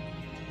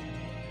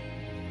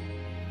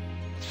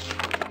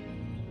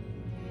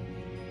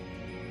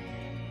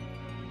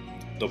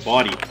 The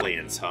body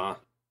plans, huh?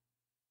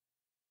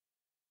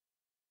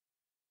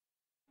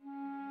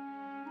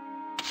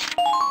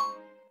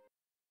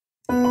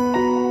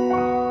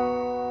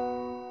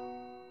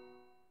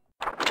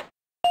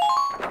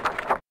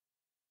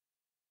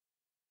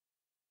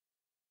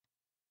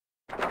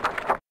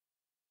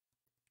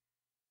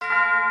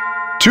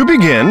 To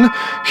begin,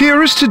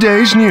 here is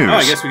today's news. Oh,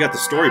 I guess we got the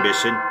story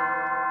mission.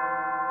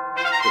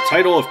 The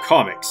title of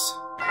comics.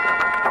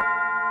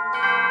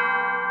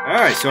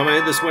 Alright, so I'm going to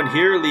end this one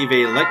here. Leave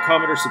a like,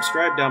 comment, or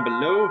subscribe down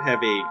below.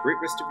 Have a great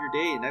rest of your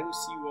day, and I will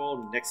see you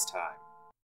all next time.